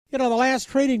The last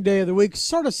trading day of the week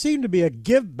sort of seemed to be a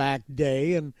give back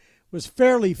day and was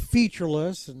fairly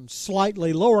featureless and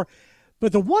slightly lower.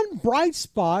 But the one bright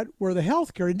spot were the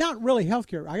healthcare, not really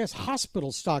healthcare, I guess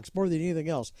hospital stocks more than anything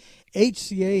else.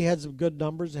 HCA had some good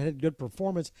numbers and had good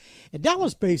performance. And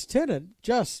Dallas-based Tennant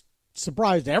just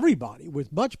surprised everybody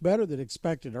with much better than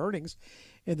expected earnings.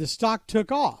 And the stock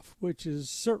took off, which is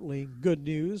certainly good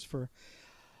news for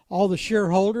all the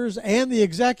shareholders and the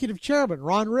executive chairman,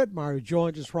 Ron Rittenmeyer, who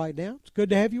joins us right now. It's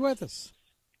good to have you with us.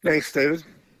 Thanks, David.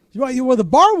 Well, the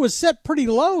bar was set pretty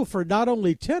low for not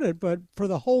only Tennant, but for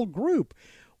the whole group.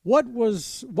 What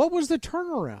was the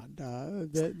turnaround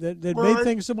that made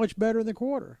things so much better in the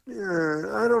quarter?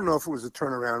 I don't know if it was a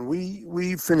turnaround.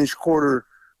 We finished quarter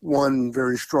one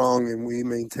very strong, and we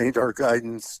maintained our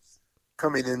guidance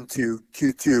coming into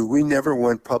Q2. We never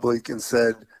went public and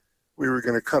said we were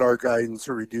going to cut our guidance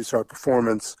or reduce our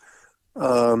performance.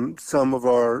 Some of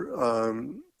our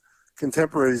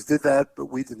contemporaries did that, but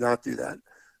we did not do that.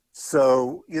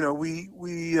 So, we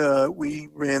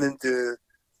ran into,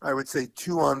 I would say,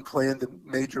 two unplanned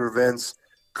major events.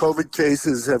 COVID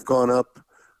cases have gone up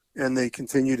and they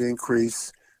continue to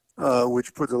increase,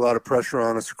 which puts a lot of pressure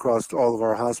on us across all of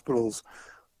our hospitals.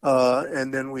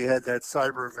 And then we had that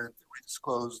cyber event that we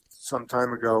disclosed some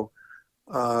time ago,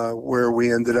 where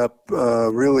we ended up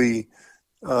really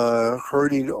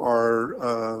hurting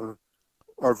our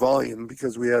volume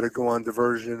because we had to go on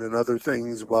diversion and other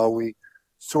things while we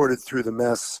sorted through the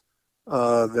mess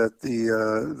that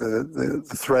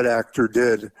the threat actor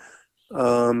did.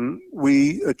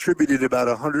 We attributed about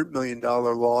 $100 million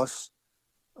loss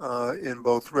in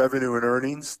both revenue and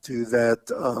earnings to that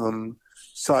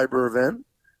cyber event,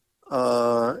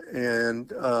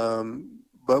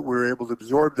 but we were able to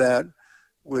absorb that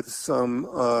with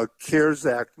some CARES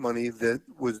Act money that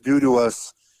was due to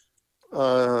us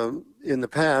in the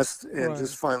past and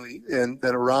just finally and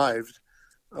then arrived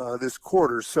this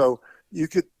quarter. So you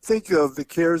could think of the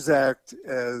CARES Act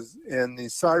and the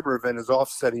cyber event as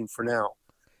offsetting for now.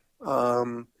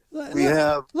 Let me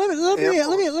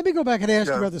go back and ask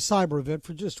you about the cyber event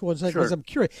for just one second, because I'm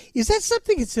curious. Is that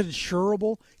something that's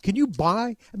insurable? Can you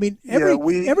buy? I mean,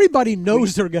 everybody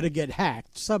knows they're going to get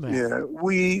hacked somehow. Yeah,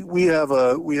 we have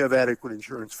adequate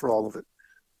insurance for all of it,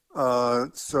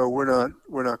 so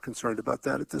we're not concerned about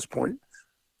that at this point.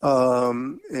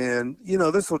 And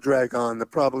this will drag on. The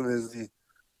problem is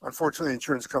unfortunately,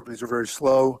 insurance companies are very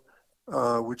slow,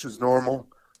 which is normal.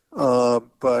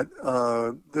 But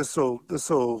this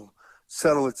will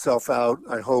settle itself out,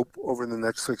 I hope, over the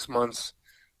next 6 months,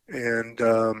 and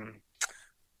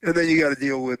then you got to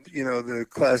deal with the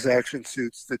class action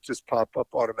suits that just pop up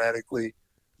automatically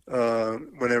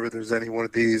whenever there's any one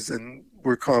of these, and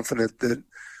we're confident that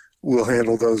we'll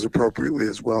handle those appropriately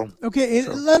as well. Okay,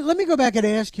 and let me go back and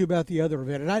ask you about the other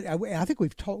event, and I think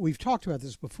we've talked about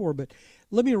this before, but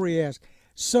let me re-ask.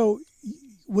 So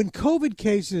when COVID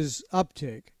cases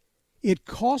uptick, it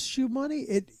costs you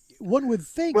money? One would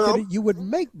think that you would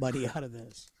make money out of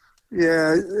this.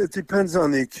 Yeah, it depends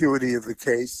on the acuity of the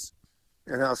case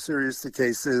and how serious the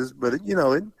case is. But,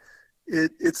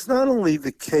 it's not only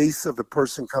the case of the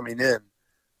person coming in.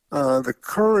 The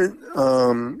current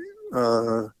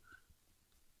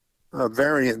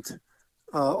variant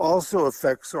also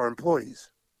affects our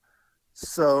employees.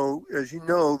 So, as you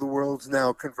know, the world's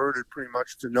now converted pretty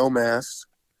much to no masks,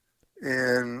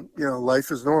 and, life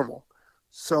is normal.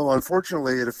 So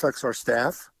unfortunately, it affects our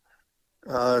staff,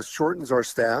 shortens our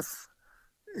staff,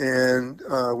 and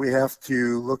we have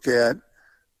to look at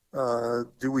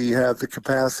do we have the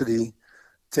capacity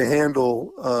to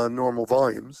handle normal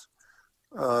volumes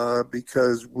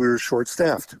because we're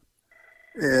short-staffed.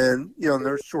 And,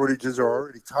 nurse shortages are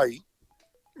already tight,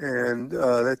 and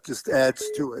that just adds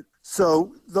to it.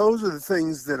 So those are the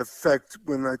things that affect,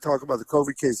 when I talk about the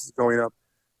COVID cases going up,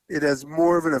 it has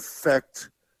more of an effect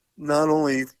not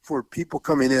only for people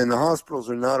coming in, the hospitals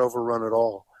are not overrun at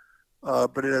all,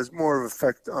 but it has more of an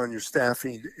effect on your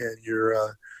staffing and your,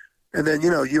 and then,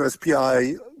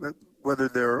 USPI, whether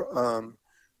their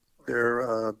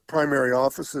primary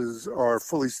offices are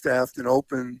fully staffed and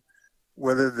open,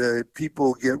 whether the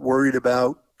people get worried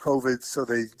about COVID, so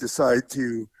they decide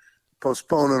to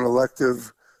postpone an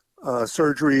elective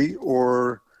surgery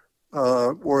or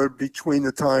between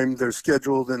the time they're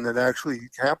scheduled and it actually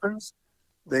happens,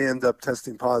 they end up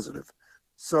testing positive.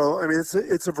 So, I mean,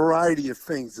 it's a variety of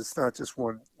things. It's not just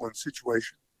one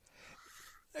situation.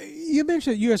 You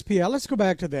mentioned USPI. Let's go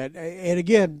back to that. And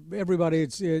again, everybody,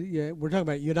 we're talking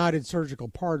about United Surgical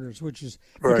Partners, which has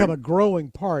become a growing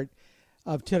part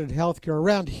of Tenet Healthcare.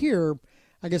 Around here,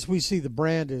 I guess we see the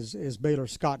brand as Baylor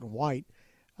Scott and White.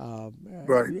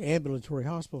 Right. ambulatory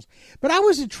hospitals. But I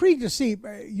was intrigued to see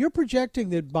you're projecting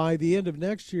that by the end of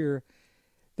next year,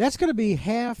 that's going to be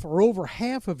half or over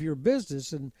half of your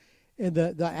business, and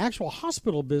the actual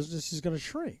hospital business is going to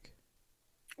shrink.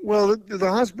 Well, the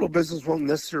hospital business won't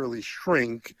necessarily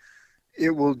shrink.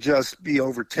 It will just be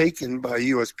overtaken by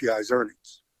USPI's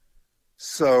earnings.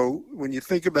 So when you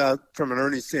think about from an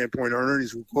earnings standpoint, our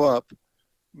earnings will go up.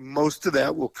 Most of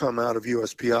that will come out of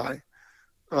USPI.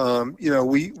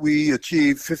 We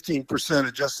achieved 15%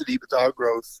 adjusted EBITDA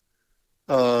growth,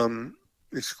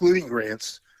 excluding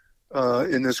grants,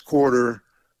 in this quarter.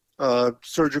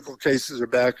 Surgical cases are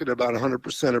back at about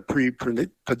 100% of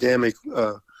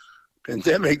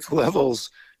pandemic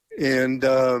levels. And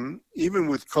even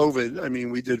with COVID, I mean,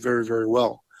 we did very, very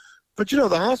well. But, the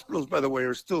hospitals, by the way,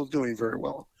 are still doing very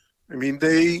well. I mean,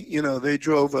 they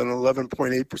drove an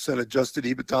 11.8% adjusted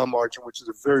EBITDA margin, which is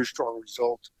a very strong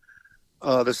result.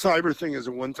 The cyber thing is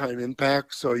a one-time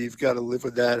impact, so you've got to live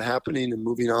with that happening and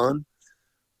moving on.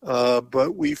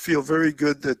 But we feel very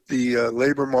good that the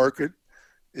labor market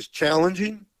is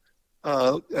challenging,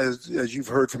 as you've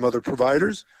heard from other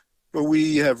providers. But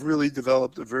we have really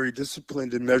developed a very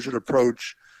disciplined and measured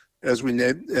approach as we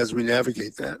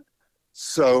navigate that.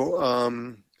 So,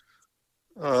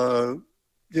 I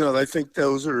think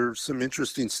those are some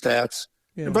interesting stats.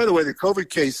 Yeah. And by the way, the COVID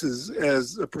cases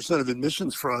as a percent of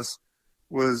admissions for us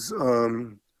was,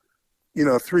 3%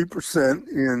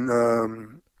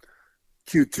 in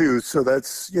Q2. So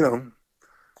that's,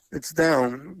 it's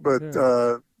down. But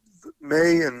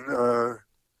May and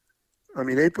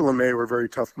April and May were very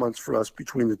tough months for us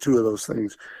between the two of those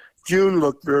things. June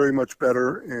looked very much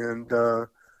better, and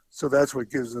so that's what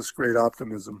gives us great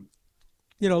optimism.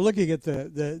 Looking at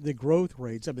the growth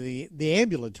rates, I mean, the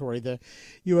ambulatory, the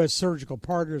U.S. Surgical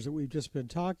Partners that we've just been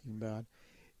talking about,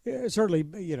 certainly,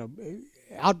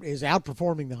 is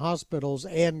outperforming the hospitals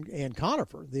and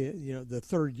Conifer, the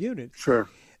third unit. Sure.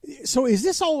 So is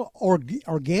this all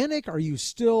organic? Are you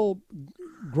still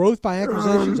growth by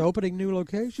acquisitions, opening new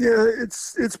locations? Yeah,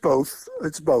 it's both.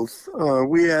 It's both.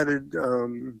 We added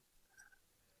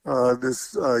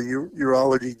this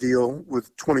urology deal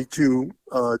with 22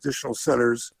 additional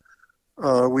centers.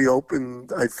 We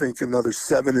opened, I think, another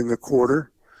 7 in the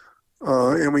quarter.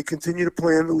 And we continue to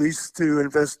plan at least to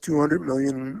invest $200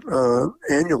 million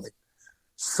annually.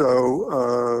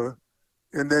 So,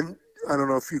 and then I don't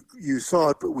know if you saw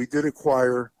it, but we did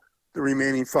acquire the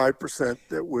remaining 5%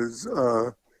 that was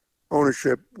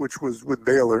ownership, which was with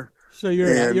Baylor. So you're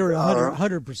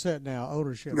 100% now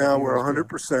ownership. Now we're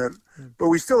 100%, but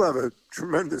we still have a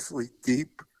tremendously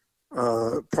deep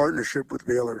partnership with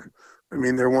Baylor. I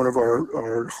mean, they're one of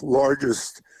our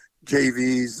largest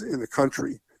JVs in the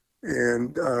country.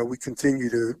 And we continue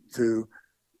to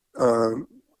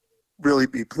really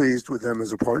be pleased with them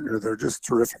as a partner. They're just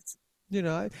terrific.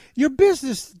 Your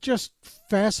business just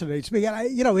fascinates me.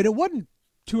 And it wasn't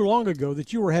too long ago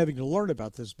that you were having to learn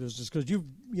about this business because you've,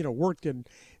 worked in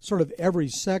sort of every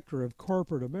sector of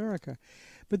corporate America.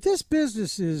 But this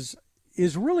business is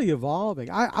really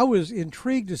evolving. I was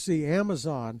intrigued to see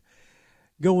Amazon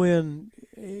go in,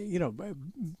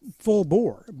 full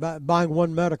bore, buying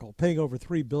One Medical, paying over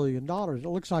 $3 billion. It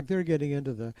looks like they're getting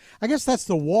into I guess that's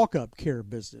the walk-up care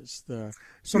business, the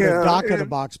sort of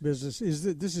doc-in-a-box business.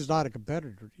 This is not a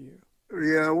competitor to you.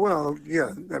 Yeah, well, yeah.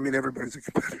 I mean, everybody's a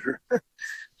competitor.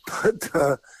 But,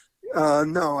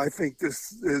 no, I think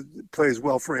this plays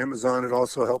well for Amazon. It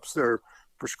also helps their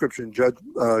prescription drug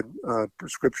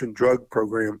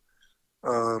program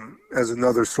as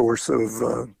another source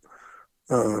of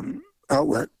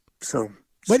outlet. So,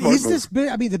 but is this?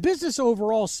 I mean, the business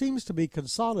overall seems to be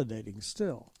consolidating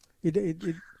still. Are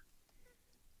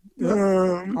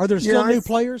there still new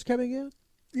players coming in?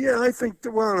 Yeah, I think.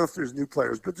 Well, I don't know if there's new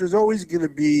players, but there's always going to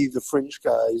be the fringe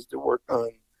guys that work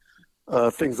on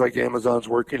things like Amazon's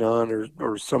working on,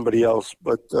 or somebody else.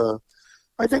 But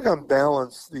I think on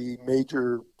balance, the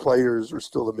major players are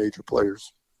still the major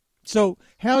players. So,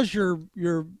 how's your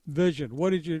vision? What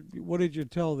did you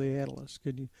tell the analysts?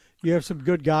 You have some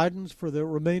good guidance for the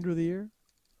remainder of the year?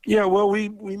 Yeah, well, we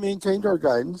maintained our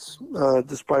guidance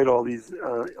despite all these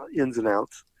ins and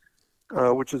outs,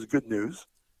 which is good news.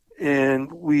 And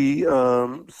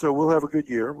so we'll have a good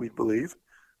year, we believe.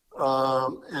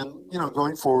 And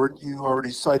going forward, you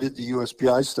already cited the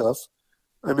USPI stuff.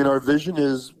 I mean, our vision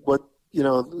is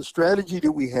the strategy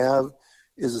that we have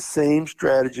is the same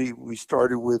strategy we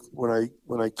started with when I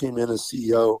came in as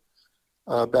CEO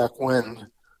back when,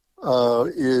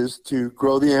 is to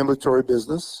grow the ambulatory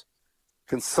business,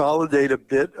 consolidate a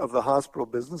bit of the hospital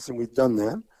business, and we've done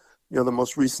that. The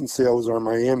most recent sale was our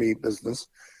Miami business.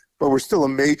 but we're still a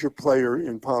major player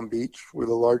in Palm Beach. We're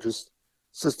the largest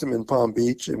system in Palm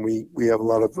Beach, and we have a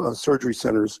lot of surgery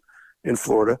centers in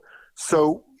Florida.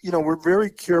 So, we're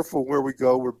very careful where we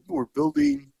go. We're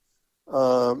building,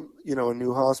 a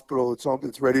new hospital. It's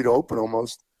ready to open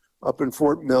almost up in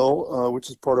Fort Mill,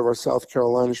 which is part of our South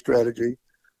Carolina strategy.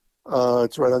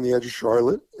 It's right on the edge of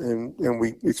Charlotte, and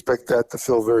we expect that to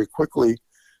fill very quickly.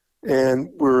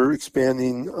 And we're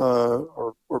expanding,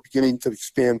 or we're beginning to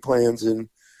expand plans in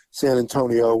San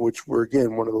Antonio, which we're,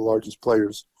 again, one of the largest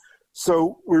players.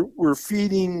 So we're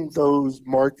feeding those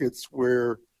markets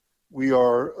where we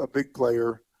are a big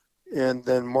player, and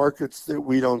then markets that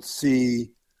we don't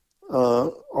see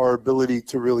our ability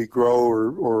to really grow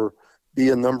or be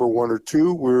a number one or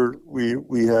two,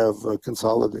 we have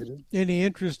consolidated. Any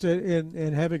interest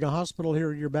in having a hospital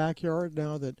here in your backyard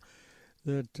now that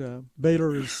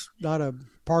Baylor is not a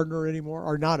partner anymore,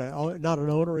 or not an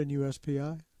owner in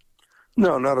USPI?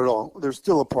 No, not at all. They're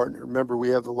still a partner. Remember, we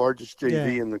have the largest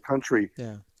JV in the country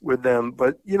with them.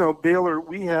 But, Baylor,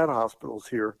 we had hospitals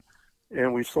here,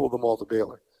 and we sold them all to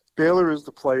Baylor. Baylor is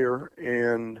the player,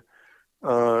 and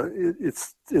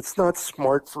it's not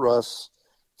smart for us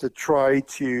to try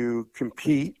to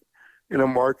compete in a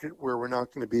market where we're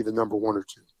not going to be the number one or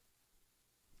two.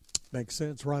 Makes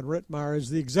sense. Ron Rittenmeyer is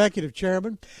the executive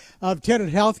chairman of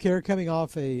Tenet Healthcare, coming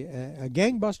off a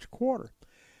gangbuster quarter.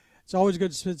 It's always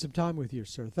good to spend some time with you,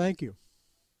 sir. Thank you.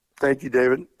 Thank you,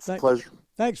 David. It's a pleasure.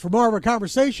 Thanks. For more of our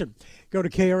conversation, go to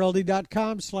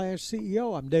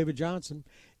krld.com/CEO. I'm David Johnson,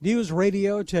 News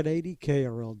Radio 1080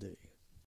 KRLD.